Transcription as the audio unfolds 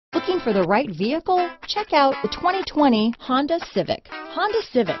Looking for the right vehicle? Check out the 2020 Honda Civic. Honda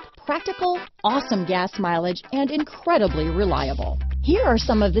Civic, practical, awesome gas mileage, and incredibly reliable. Here are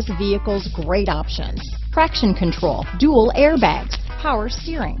some of this vehicle's great options: traction control, dual airbags, power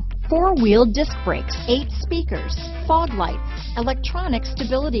steering, 4-wheel disc brakes, 8 speakers, fog lights, electronic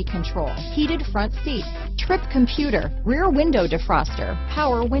stability control, heated front seats, trip computer, rear window defroster,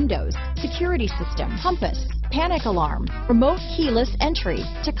 power windows, security system, compass, panic alarm, remote keyless entry,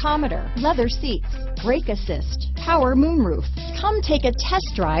 tachometer, leather seats, brake assist, power moonroof. Come take a test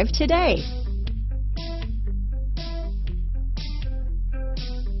drive today.